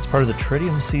Good Friday. It's part of the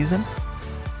Triduum season.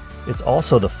 It's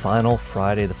also the final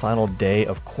Friday, the final day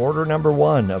of quarter number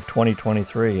 1 of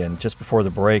 2023. And just before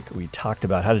the break, we talked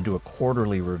about how to do a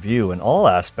quarterly review in all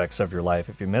aspects of your life.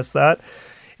 If you missed that,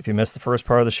 if you missed the first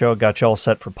part of the show, got you all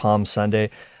set for Palm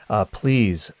Sunday,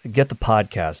 please get the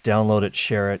podcast, download it,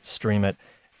 share it, stream it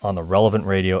on the Relevant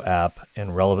Radio app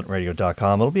and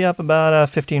relevantradio.com. It'll be up about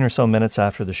 15 or so minutes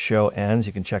after the show ends.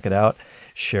 You can check it out,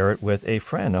 share it with a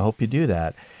friend. I hope you do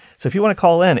that. So if you want to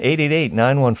call in,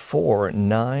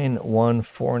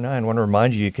 888-914-9149. I want to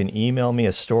remind you, you can email me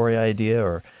a story idea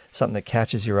or something that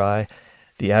catches your eye.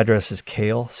 The address is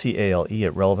Cale, C-A-L-E,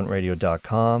 at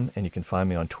relevantradio.com, and you can find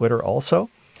me on Twitter also,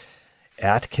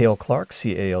 at Cale Clark,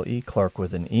 C-A-L-E, Clark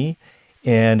with an E.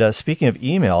 And speaking of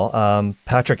email,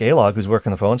 Patrick Alog, who's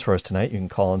working the phones for us tonight, you can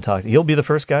call and talk. He'll be the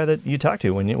first guy that you talk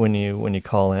to when you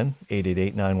call in,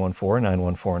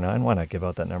 888-914-9149. Why not give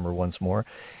out that number once more?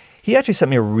 he actually sent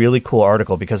me a really cool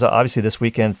article because obviously this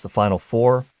weekend's the Final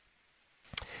Four.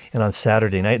 And on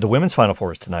Saturday night, the women's Final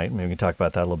Four is tonight. Maybe we can talk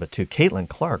about that a little bit too. Caitlin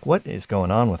Clark, what is going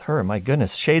on with her? My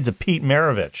goodness, shades of Pete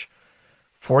Maravich.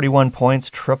 41 points,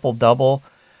 triple-double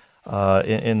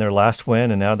in their last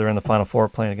win, and now they're in the Final Four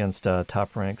playing against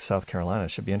top-ranked South Carolina.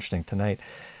 It should be interesting tonight.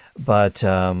 But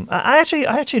I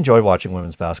actually enjoy watching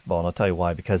women's basketball, and I'll tell you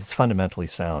why, because it's fundamentally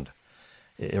sound.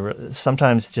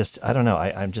 Sometimes just, I don't know,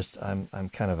 I'm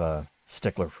kind of a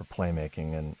stickler for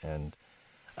playmaking, and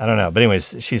I don't know. But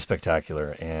anyways, she's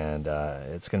spectacular, and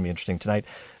it's going to be interesting tonight.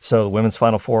 So the women's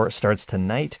Final Four starts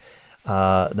tonight.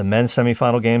 The men's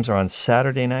semifinal games are on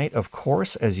Saturday night, of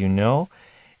course, as you know.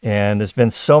 And there's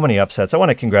been so many upsets. I want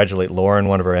to congratulate Lauren,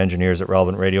 one of our engineers at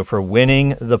Relevant Radio, for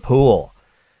winning the pool.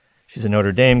 She's a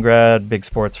Notre Dame grad, big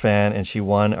sports fan, and she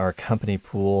won our company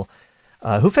pool.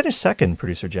 Who finished second,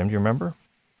 Producer Jim? Do you remember?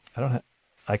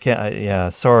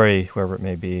 Sorry, whoever it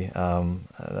may be.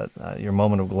 Your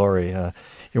moment of glory.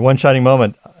 Your one shining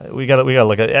moment. We got to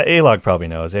look at it. A-Log probably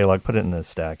knows. A-Log, put it in the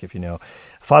stack if you know.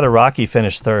 Father Rocky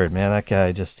finished third. Man, that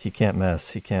guy he can't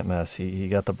miss. He can't miss. He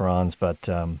got the bronze, but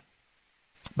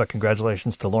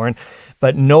congratulations to Lauren.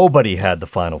 But nobody had the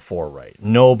Final Four right.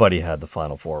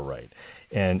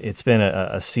 And it's been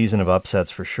a season of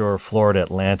upsets for sure. Florida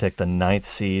Atlantic, the 9th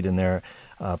seed in their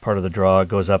part of the draw,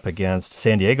 goes up against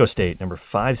San Diego State, number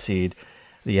 5 seed,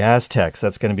 the Aztecs.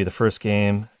 That's going to be the first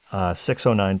game,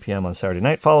 6:09 p.m. on Saturday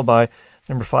night, followed by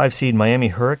number 5 seed Miami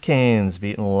Hurricanes,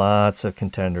 beating lots of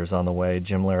contenders on the way.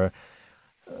 Jim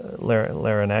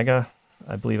Larranaga,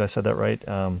 I believe I said that right.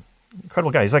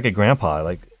 Incredible guy. He's like a grandpa.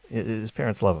 Like his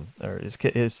parents love him, or his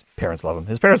parents love him.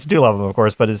 His parents do love him, of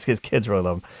course, but his kids really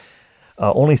love him.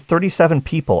 Only 37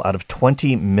 people out of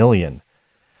 20 million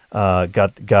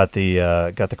got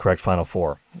the correct Final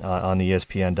Four on the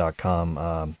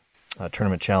ESPN.com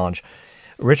tournament challenge.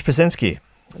 Rich Pazinski,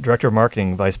 Director of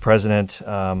Marketing, Vice President.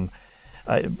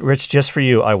 Rich, just for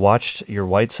you, I watched your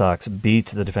White Sox beat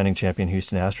the defending champion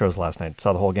Houston Astros last night.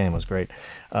 Saw the whole game. It was great.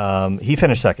 He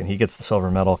finished second. He gets the silver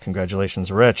medal.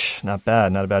 Congratulations, Rich. Not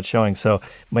bad. Not a bad showing. So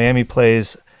Miami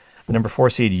plays the number 4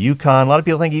 seed UConn. A lot of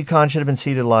people think UConn should have been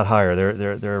seeded a lot higher.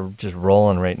 They're just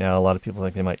rolling right now. A lot of people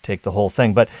think they might take the whole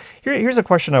thing. But here's a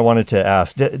question I wanted to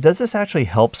ask. Does this actually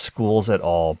help schools at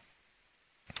all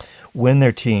when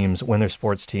their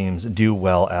sports teams do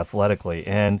well athletically?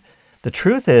 And the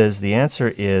truth is, the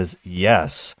answer is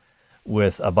yes,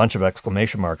 with a bunch of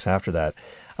exclamation marks after that.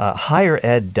 Higher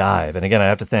Ed Dive, and again, I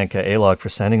have to thank A-Log for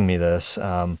sending me this,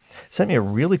 sent me a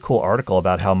really cool article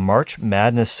about how March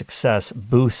Madness success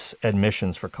boosts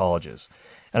admissions for colleges.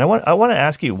 And I want to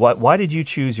ask you, why did you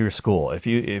choose your school? If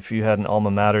you had an alma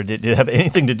mater, did it have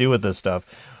anything to do with this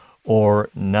stuff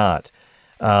or not?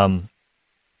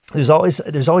 There's always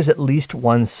at least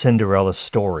one Cinderella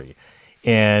story.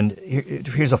 And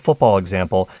here's a football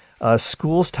example.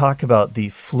 Schools talk about the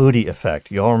Flutie effect.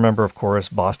 You all remember, of course,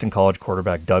 Boston College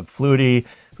quarterback Doug Flutie,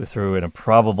 who threw an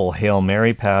improbable Hail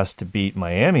Mary pass to beat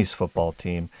Miami's football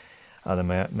team, the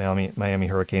Miami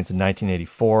Hurricanes in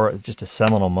 1984. It's just a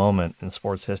seminal moment in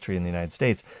sports history in the United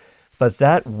States. But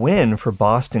that win for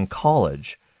Boston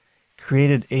College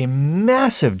created a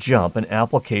massive jump in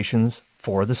applications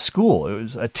for the school. It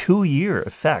was a 2-year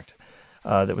effect.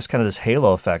 That was kind of this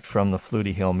halo effect from the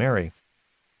Flutie Hail Mary.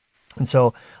 And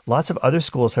so lots of other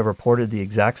schools have reported the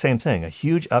exact same thing, a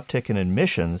huge uptick in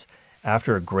admissions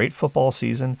after a great football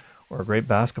season or a great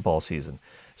basketball season.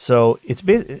 So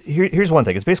here's one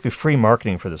thing. It's basically free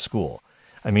marketing for the school.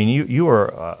 I mean, you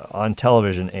are on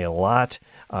television a lot.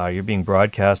 You're being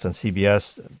broadcast on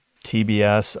CBS,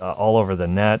 TBS, all over the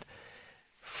net.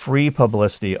 Free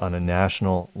publicity on a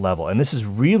national level. And this is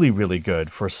really, really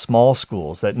good for small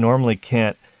schools that normally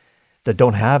that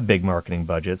don't have big marketing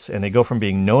budgets, and they go from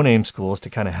being no-name schools to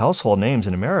kind of household names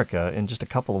in America in just a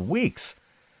couple of weeks.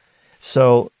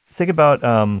 So think about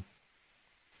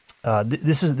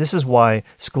this is why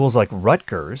schools like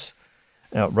Rutgers,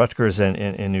 Rutgers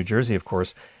in New Jersey, of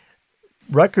course,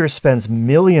 Rutgers spends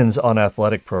millions on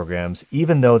athletic programs,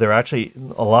 even though they're actually,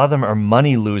 a lot of them are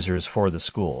money losers for the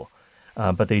school.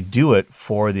 But they do it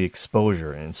for the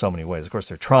exposure in so many ways. Of course,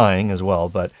 they're trying as well.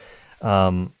 But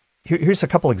here's a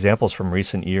couple examples from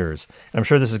recent years. And I'm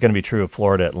sure this is going to be true of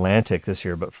Florida Atlantic this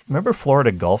year. But remember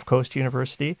Florida Gulf Coast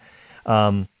University?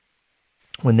 When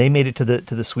they made it to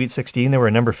the Sweet 16, they were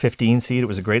a number 15 seed. It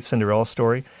was a great Cinderella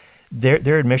story.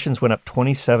 Their admissions went up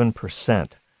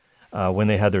 27% when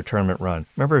they had their tournament run.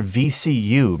 Remember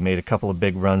VCU made a couple of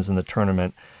big runs in the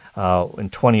tournament. In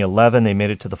 2011, they made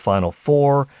it to the Final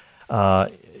Four.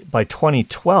 By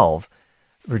 2012,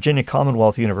 Virginia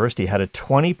Commonwealth University had a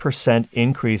 20%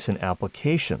 increase in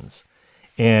applications.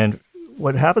 And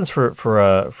what happens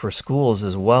for schools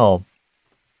as well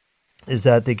is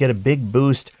that they get a big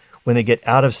boost when they get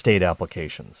out-of-state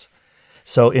applications.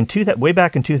 So way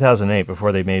back in 2008,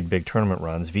 before they made big tournament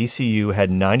runs, VCU had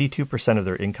 92% of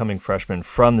their incoming freshmen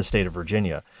from the state of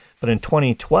Virginia. But in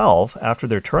 2012, after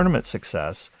their tournament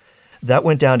success, that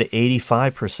went down to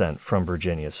 85% from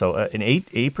Virginia. So an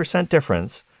 8%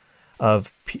 difference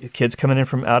of kids coming in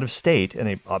from out of state, and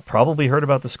they probably heard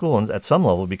about the school at some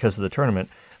level because of the tournament.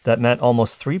 That meant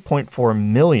almost $3.4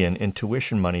 million in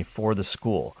tuition money for the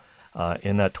school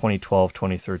in that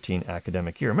 2012-2013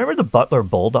 academic year. Remember the Butler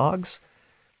Bulldogs?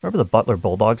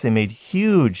 They made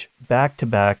huge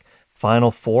back-to-back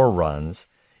Final Four runs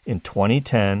in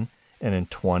 2010 and in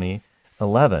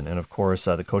 2011. And of course,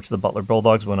 the coach of the Butler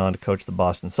Bulldogs went on to coach the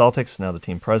Boston Celtics, now the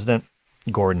team president.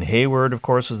 Gordon Hayward, of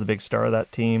course, was the big star of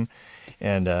that team.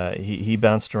 And he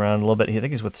bounced around a little bit. I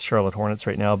think he's with the Charlotte Hornets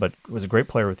right now, but was a great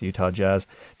player with the Utah Jazz.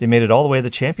 They made it all the way to the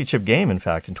championship game, in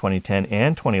fact, in 2010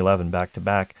 and 2011,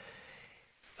 back-to-back.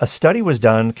 A study was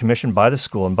done, commissioned by the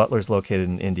school, and Butler's located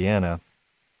in Indiana,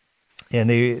 and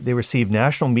they received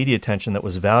national media attention that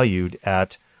was valued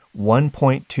at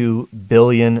 $1.2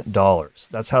 billion.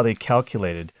 That's how they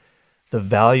calculated the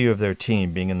value of their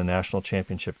team being in the national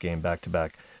championship game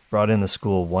back-to-back. Brought in the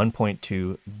school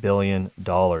 $1.2 billion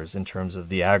in terms of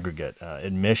the aggregate,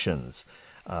 admissions,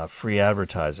 free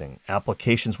advertising.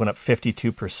 Applications went up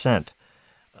 52%.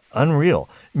 Unreal.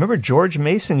 Remember George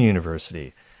Mason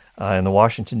University in the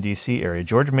Washington, D.C. area.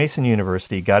 George Mason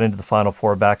University got into the Final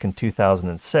Four back in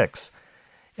 2006.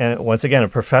 And once again, a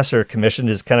professor commissioned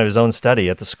his own study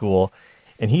at the school,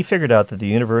 and he figured out that the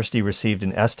university received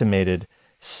an estimated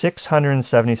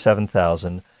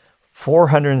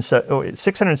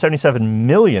 $677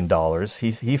 million.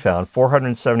 He found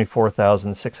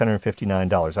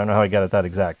 $474,659. I don't know how he got it that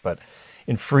exact, but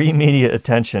in free media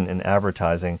attention and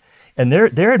advertising, and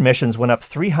their admissions went up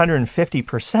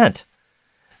 350%.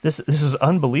 This is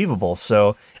unbelievable.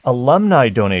 So alumni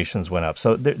donations went up.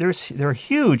 So there are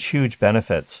huge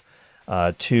benefits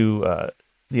to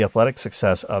the athletic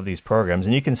success of these programs,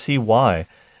 and you can see why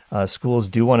schools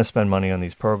do want to spend money on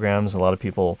these programs. A lot of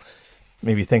people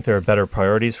maybe think there are better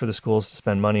priorities for the schools to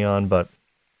spend money on, but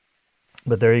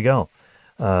there you go.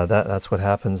 That's what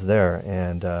happens there.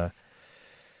 And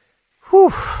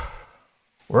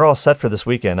we're all set for this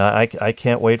weekend. I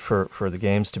can't wait for the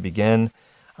games to begin.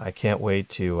 I can't wait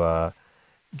to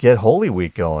get Holy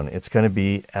Week going. It's going to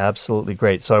be absolutely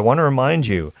great. So I want to remind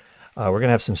you, we're going to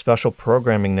have some special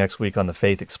programming next week on the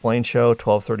Faith Explained Show,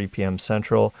 12:30 p.m.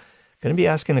 Central. Going to be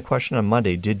asking the question on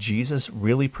Monday, did Jesus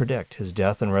really predict his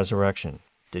death and resurrection?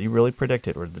 Did he really predict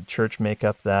it, or did the church make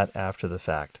up that after the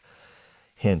fact?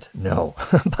 Hint, no,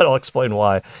 but I'll explain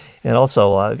why. And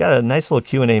also, I've got a nice little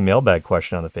Q&A mailbag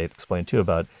question on the Faith Explained too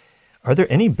about, are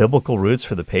there any biblical roots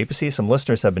for the papacy? Some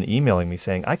listeners have been emailing me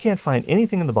saying, I can't find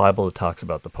anything in the Bible that talks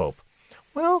about the Pope.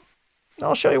 Well,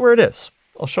 I'll show you where it is.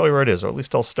 Or at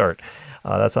least I'll start.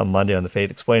 That's on Monday on The Faith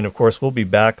Explained. Of course, we'll be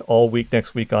back all week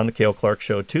next week on The Cale Clark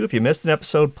Show, too. If you missed an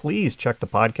episode, please check the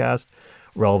podcast,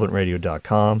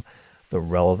 relevantradio.com, the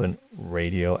Relevant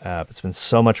Radio app. It's been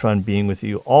so much fun being with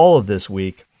you all of this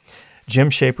week.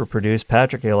 Jim Shaper produced.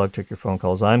 Patrick Aylock took your phone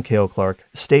calls. I'm Cale Clark.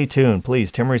 Stay tuned,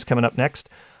 please. Tim Murray's coming up next,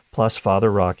 plus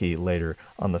Father Rocky later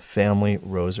on the Family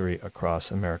Rosary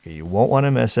Across America. You won't want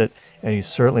to miss it, and you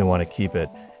certainly want to keep it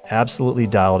absolutely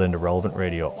dialed into Relevant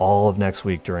Radio all of next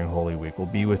week during Holy Week. We'll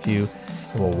be with you,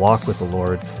 and we'll walk with the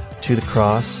Lord to the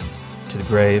cross, to the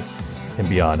grave, and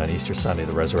beyond on Easter Sunday,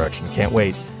 the resurrection. Can't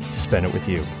wait to spend it with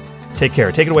you. Take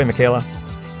care. Take it away, Michaela.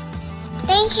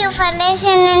 Thank you for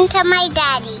listening to my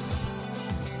daddy.